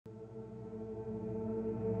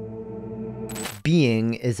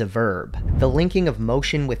Being is a verb. The linking of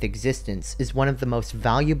motion with existence is one of the most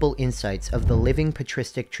valuable insights of the living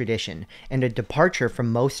patristic tradition, and a departure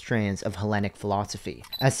from most strands of Hellenic philosophy.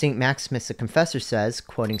 As St. Maximus the Confessor says,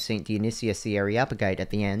 quoting St. Dionysius the Areopagite at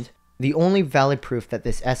the end, "The only valid proof that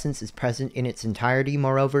this essence is present in its entirety,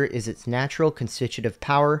 moreover, is its natural constitutive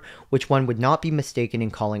power, which one would not be mistaken in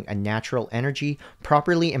calling a natural energy,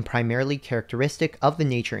 properly and primarily characteristic of the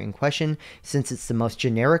nature in question, since it's the most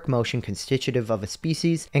generic motion constitutive of a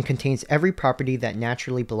species, and contains every property that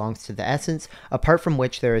naturally belongs to the essence, apart from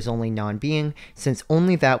which there is only non-being, since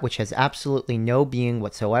only that which has absolutely no being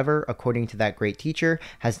whatsoever, according to that great teacher,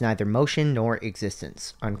 has neither motion nor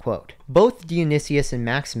existence." Unquote. Both Dionysius and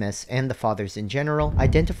Maximus, and the Fathers in general,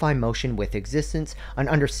 identify motion with existence, an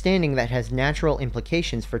understanding that has natural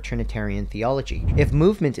implications for Trinitarian theology. If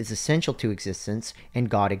movement is essential to existence, and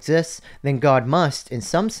God exists, then God must, in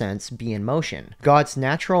some sense, be in motion. God's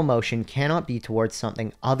natural motion cannot be towards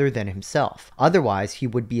something other than himself. Otherwise, he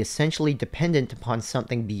would be essentially dependent upon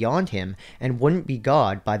something beyond him, and wouldn't be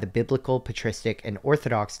God by the biblical, patristic, and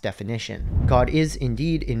orthodox definition. God is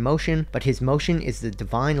indeed in motion, but his motion is the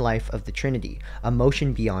divine life of the Trinity, a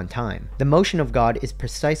motion beyond time. The motion of God is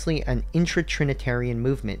precisely an intra-Trinitarian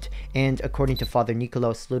movement, and according to Father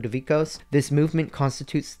Nikolaos Ludovicos, this movement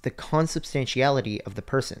constitutes the consubstantiality of the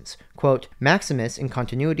persons. Quote, "Maximus, in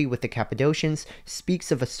continuity with the Cappadocians,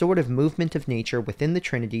 speaks of a sort of movement of nature within the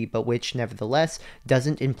Trinity, but which, nevertheless,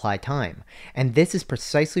 doesn't imply time. And this is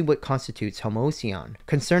precisely what constitutes homoousion.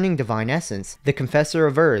 Concerning divine essence, the Confessor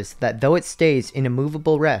avers that though it stays in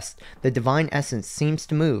immovable rest, the divine essence seems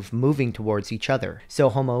to move, moving towards each other. So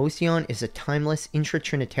homoousion is a timeless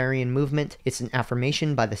intra-Trinitarian movement. It's an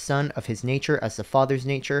affirmation by the Son of his nature as the Father's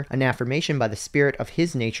nature, an affirmation by the Spirit of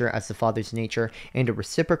his nature as the Father's nature, and a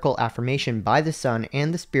reciprocal affirmation by the Son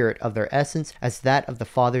and the Spirit of their essence as that of the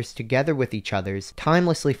Fathers together with each other's,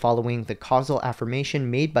 timelessly following the causal affirmation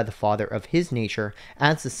made by the Father of his nature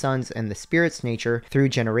as the Son's and the Spirit's nature through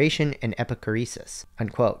generation and epichoresis."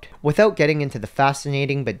 Unquote. Without getting into the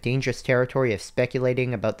fascinating but dangerous territory of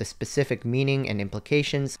speculating about the specific meaning and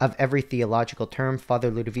implications of every theological term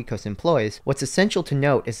Father Ludovicos employs, what's essential to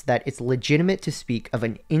note is that it's legitimate to speak of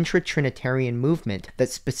an intra-Trinitarian movement that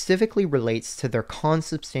specifically relates to their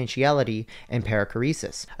consubstantiality and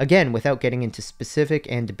perichoresis. Again, without getting into specific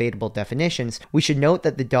and debatable definitions, we should note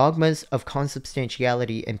that the dogmas of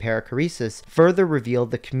consubstantiality and perichoresis further reveal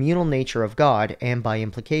the communal nature of God and, by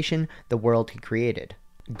implication, the world he created.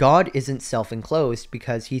 God isn't self-enclosed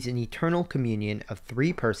because he's an eternal communion of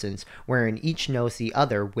three persons wherein each knows the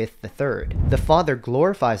other with the third. The Father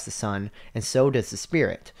glorifies the Son, and so does the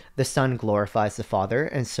Spirit. The Son glorifies the Father,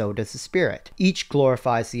 and so does the Spirit. Each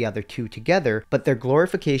glorifies the other two together, but their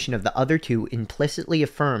glorification of the other two implicitly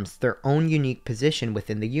affirms their own unique position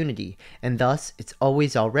within the unity, and thus it's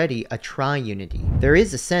always already a tri-unity. There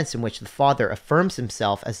is a sense in which the Father affirms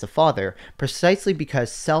himself as the Father precisely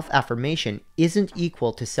because self-affirmation isn't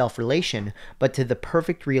equal to self-relation, but to the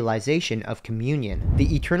perfect realization of communion.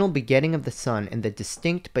 The eternal begetting of the Son and the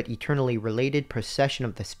distinct but eternally related procession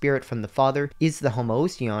of the Spirit from the Father is the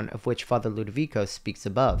homoousion of which Father Ludovicos speaks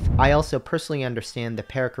above. I also personally understand the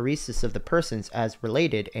perichoresis of the persons as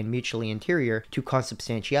related and mutually interior to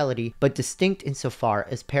consubstantiality, but distinct insofar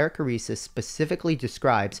as perichoresis specifically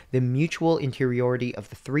describes the mutual interiority of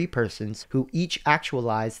the three persons who each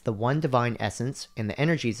actualize the one divine essence and the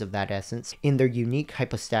energies of that essence in their unique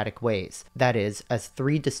hypostatic ways, that is, as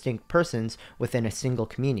three distinct persons within a single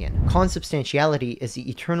communion. Consubstantiality is the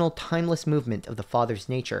eternal timeless movement of the Father's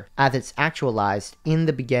nature, as it's actualized in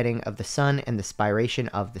the begetting of the Son and the spiration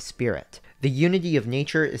of the Spirit. The unity of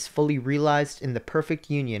nature is fully realized in the perfect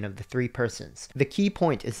union of the three persons. The key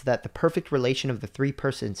point is that the perfect relation of the three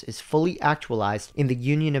persons is fully actualized in the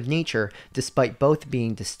union of nature despite both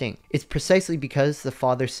being distinct. It's precisely because the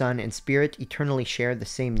Father, Son, and Spirit eternally share the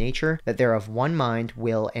same nature that they're of one mind,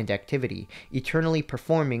 will, and activity, eternally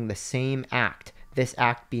performing the same act. This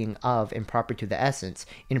act being of and proper to the essence,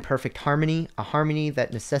 in perfect harmony, a harmony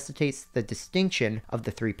that necessitates the distinction of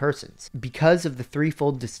the three persons. Because of the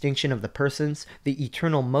threefold distinction of the persons, the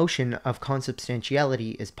eternal motion of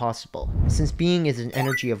consubstantiality is possible. Since being is an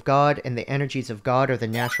energy of God, and the energies of God are the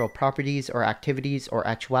natural properties or activities or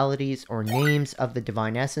actualities or names of the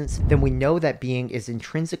divine essence, then we know that being is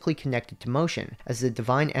intrinsically connected to motion, as the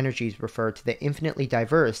divine energies refer to the infinitely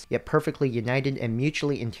diverse, yet perfectly united and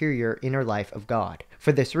mutually interior inner life of God.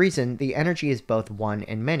 For this reason, the energy is both one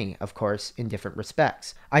and many, of course, in different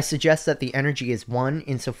respects. I suggest that the energy is one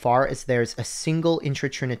insofar as there's a single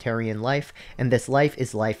intra-Trinitarian life, and this life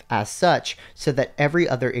is life as such, so that every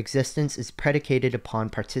other existence is predicated upon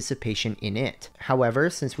participation in it. However,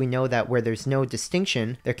 since we know that where there's no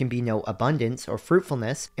distinction, there can be no abundance or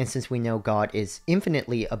fruitfulness, and since we know God is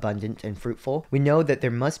infinitely abundant and fruitful, we know that there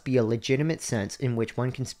must be a legitimate sense in which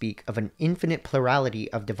one can speak of an infinite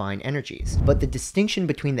plurality of divine energies. But the distinction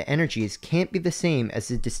between the energies can't be the same as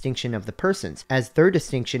the distinction of the persons, as their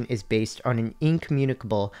distinction is based on an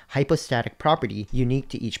incommunicable hypostatic property unique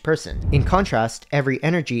to each person. In contrast, every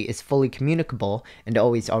energy is fully communicable and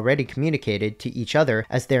always already communicated to each other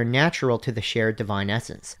as they are natural to the shared divine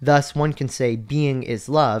essence. Thus, one can say being is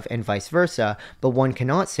love and vice versa, but one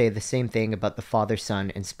cannot say the same thing about the Father,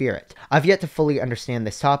 Son, and Spirit. I've yet to fully understand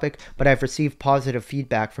this topic, but I've received positive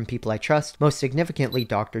feedback from people I trust, most significantly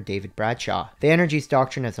Dr. David Bradshaw. The energies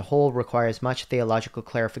doctrine as a whole requires much theological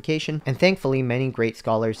clarification, and thankfully many great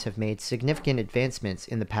scholars have made significant advancements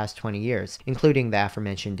in the past 20 years, including the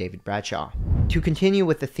aforementioned David Bradshaw. To continue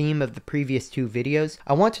with the theme of the previous two videos,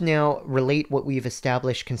 I want to now relate what we've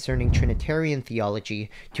established concerning Trinitarian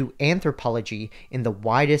theology to anthropology in the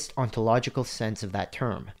widest ontological sense of that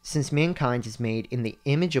term. Since mankind is made in the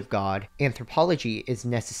image of God, anthropology is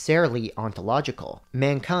necessarily ontological.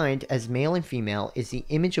 Mankind, as male and female, is the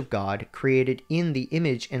image of God, created in the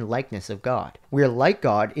image and likeness of God. We are like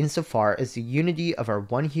God insofar as the unity of our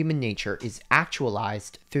one human nature is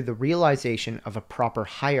actualized through the realization of a proper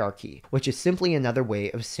hierarchy, which is simply another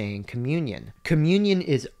way of saying communion. Communion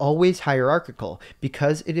is always hierarchical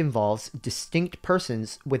because it involves distinct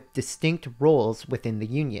persons with distinct roles within the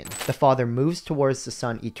union. The Father moves towards the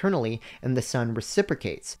Son eternally, and the Son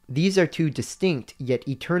reciprocates. These are two distinct yet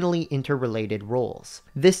eternally interrelated roles.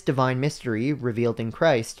 This divine mystery, revealed in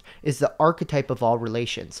Christ, is the archetype of all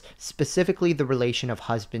relations, specifically the relation of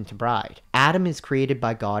husband to bride. Adam is created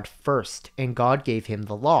by God first, and God gave him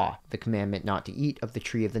the law, the commandment not to eat of the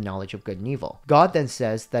tree of the knowledge of good and evil. God then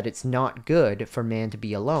says that it's not good for man to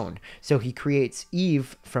be alone, so he creates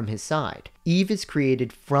Eve from his side. Eve is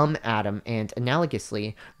created from Adam, and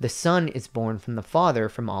analogously, the Son is born from the Father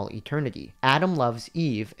from all eternity. Adam loves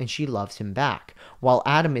Eve, and she loves him back. While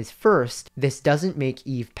Adam is first, this doesn't make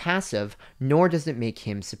Eve passive, nor does it make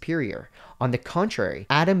him superior. On the contrary,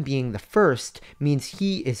 Adam being the first means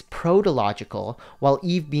he is protological, while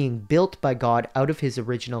Eve being built by God out of his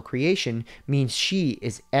original creation means she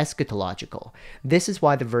is eschatological. This is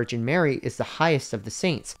why the Virgin Mary is the highest of the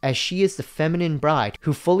saints, as she is the feminine bride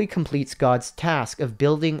who fully completes God's task of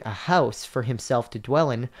building a house for himself to dwell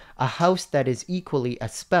in, a house that is equally a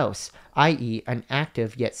spouse, i.e. an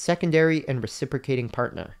active yet secondary and reciprocating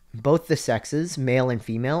partner. Both the sexes, male and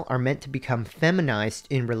female, are meant to become feminized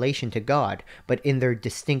in relation to God, but in their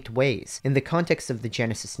distinct ways. In the context of the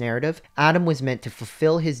Genesis narrative, Adam was meant to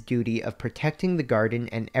fulfill his duty of protecting the garden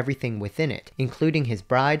and everything within it, including his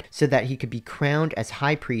bride, so that he could be crowned as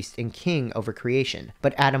high priest and king over creation.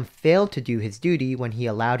 But Adam failed to do his duty when he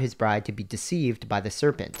allowed his bride to be deceived by the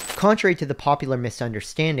serpent. Contrary to the popular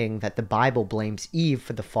misunderstanding that the Bible blames Eve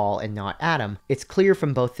for the fall and not Adam, it's clear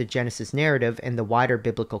from both the Genesis narrative and the wider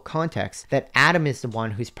biblical context that Adam is the one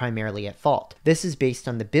who's primarily at fault. This is based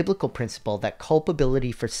on the biblical principle that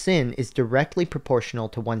culpability for sin is directly proportional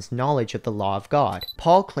to one's knowledge of the law of God.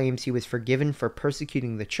 Paul claims he was forgiven for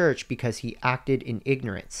persecuting the church because he acted in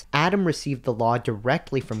ignorance. Adam received the law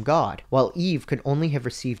directly from God, while Eve could only have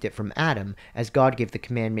received it from Adam, as God gave the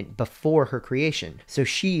commandment before her creation. So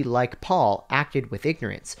she, like Paul, acted with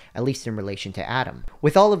ignorance, at least in relation to Adam.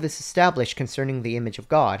 With all of this established concerning the image of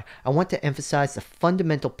God, I want to emphasize the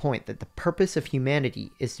fundamental point that the purpose of humanity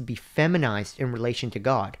is to be feminized in relation to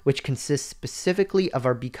God, which consists specifically of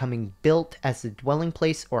our becoming built as the dwelling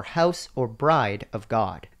place or house or bride of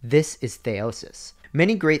God. This is theosis.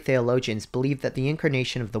 Many great theologians believe that the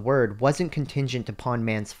incarnation of the Word wasn't contingent upon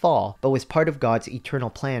man's fall, but was part of God's eternal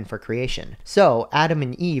plan for creation. So, Adam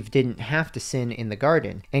and Eve didn't have to sin in the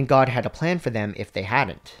garden, and God had a plan for them if they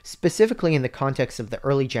hadn't. Specifically in the context of the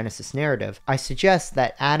early Genesis narrative, I suggest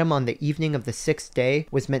that Adam on the evening of the 6th day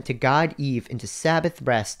was meant to guide Eve into Sabbath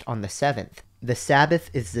rest on the 7th. The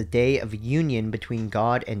Sabbath is the day of union between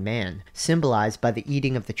God and man, symbolized by the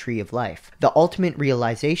eating of the tree of life. The ultimate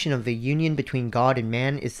realization of the union between God and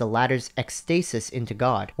man is the latter's ecstasis into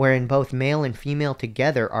God, wherein both male and female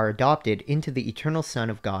together are adopted into the eternal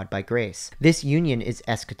Son of God by grace. This union is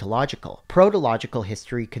eschatological. Protological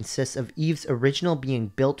history consists of Eve's original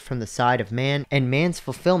being built from the side of man, and man's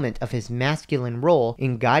fulfillment of his masculine role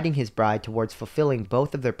in guiding his bride towards fulfilling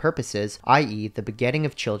both of their purposes, i.e. the begetting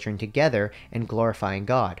of children together, and glorifying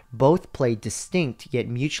God. Both play distinct yet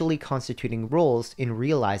mutually constituting roles in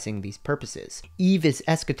realizing these purposes. Eve is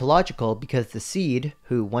eschatological because the seed,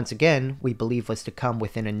 who once again we believe was to come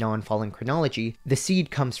within a non-fallen chronology, the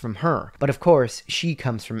seed comes from her, but of course she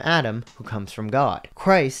comes from Adam, who comes from God.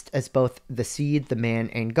 Christ, as both the seed, the man,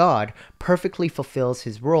 and God, perfectly fulfills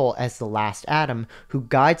his role as the last Adam, who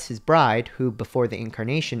guides his bride, who before the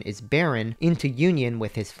incarnation is barren, into union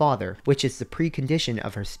with his Father, which is the precondition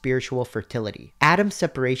of her spiritual fertility. Adam's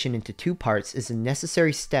separation into two parts is a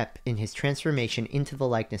necessary step in his transformation into the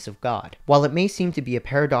likeness of God. While it may seem to be a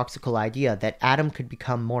paradoxical idea that Adam could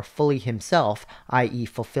become more fully himself, i.e.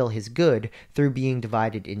 fulfill his good, through being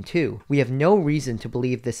divided in two, we have no reason to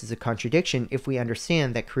believe this is a contradiction if we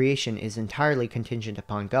understand that creation is entirely contingent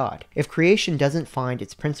upon God. If creation doesn't find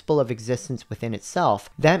its principle of existence within itself,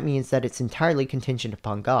 that means that it's entirely contingent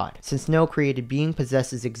upon God. Since no created being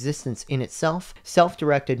possesses existence in itself,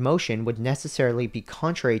 self-directed motion would necessarily be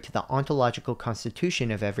contrary to the ontological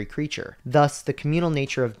constitution of every creature. Thus, the communal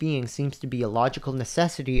nature of being seems to be a logical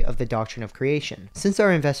necessity of the doctrine of creation. Since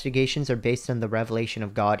our investigations are based on the revelation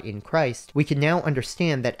of God in Christ, we can now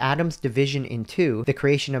understand that Adam's division in two, the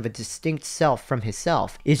creation of a distinct self from his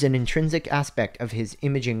self, is an intrinsic aspect of his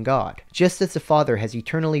imaging God. Just as the Father has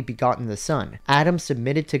eternally begotten the Son, Adam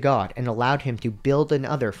submitted to God and allowed him to build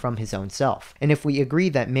another from his own self. And if we agree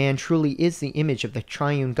that man truly is the image of the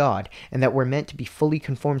triune God, and that we're meant to be fully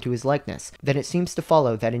conformed to his likeness, then it seems to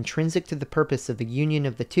follow that intrinsic to the purpose of the union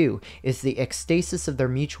of the two is the ecstasis of their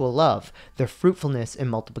mutual love, their fruitfulness and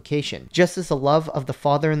multiplication, just as the love of the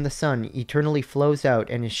Father and the Son eternally flows out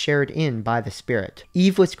and is shared in by the Spirit.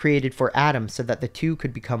 Eve was created for Adam so that the two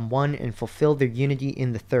could become one and fulfill their unity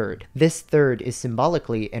in the third. This third is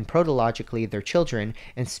symbolically and protologically their children,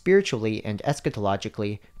 and spiritually and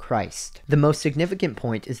eschatologically Christ. The most significant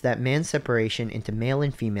point is that man's separation into male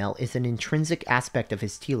and female is an intrinsic aspect of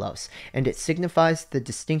his telos, and it signifies the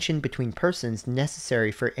distinction between persons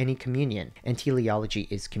necessary for any communion, and teleology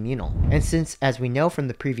is communal. And since, as we know from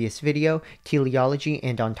the previous video, teleology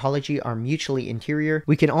and ontology are mutually interior,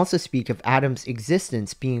 we can also speak of Adam's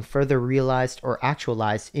existence being further realized or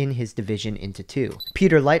actualized in his division into two.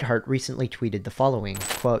 Peter Leithart recently tweeted the following,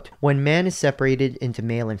 quote, "When man is separated into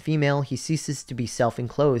male and female, he ceases to be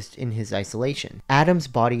self-enclosed in his isolation. Adam's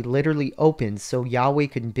body literally opens so Yahweh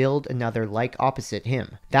can build another like opposite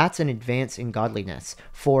him. That's an advance in godliness,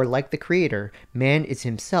 for like the Creator, man is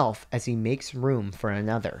himself as he makes room for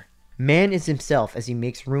another." Man is himself as he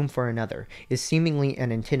makes room for another is seemingly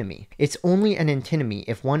an antinomy. It's only an antinomy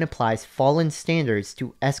if one applies fallen standards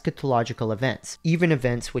to eschatological events, even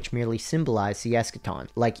events which merely symbolize the eschaton,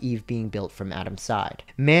 like Eve being built from Adam's side.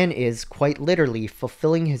 Man is, quite literally,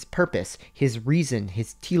 fulfilling his purpose, his reason,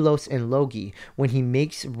 his telos and logi, when he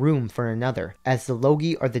makes room for another, as the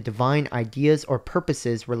logi are the divine ideas or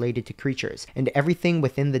purposes related to creatures, and everything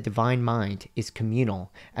within the divine mind is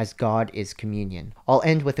communal, as God is communion. I'll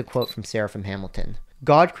end with a quote from Seraphim Hamilton.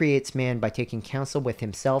 God creates man by taking counsel with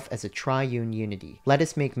himself as a triune unity. Let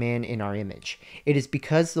us make man in our image. It is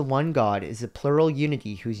because the one God is a plural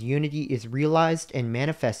unity whose unity is realized and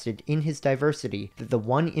manifested in his diversity that the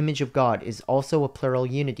one image of God is also a plural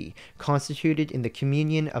unity, constituted in the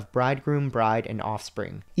communion of bridegroom, bride, and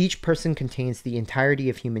offspring. Each person contains the entirety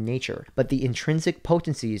of human nature, but the intrinsic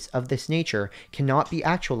potencies of this nature cannot be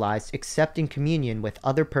actualized except in communion with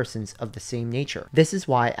other persons of the same nature. This is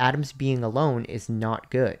why Adam's being alone is not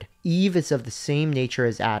good. Eve is of the same nature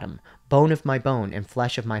as Adam, bone of my bone and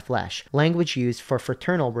flesh of my flesh, language used for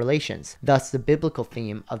fraternal relations, thus the biblical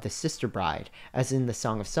theme of the sister bride, as in the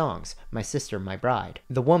Song of Songs, my sister, my bride.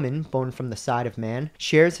 The woman, born from the side of man,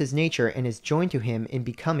 shares his nature and is joined to him in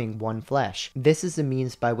becoming one flesh. This is the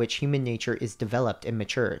means by which human nature is developed and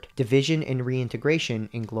matured, division and reintegration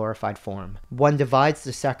in glorified form. One divides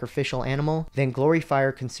the sacrificial animal, then glory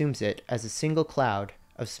fire consumes it as a single cloud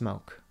of smoke.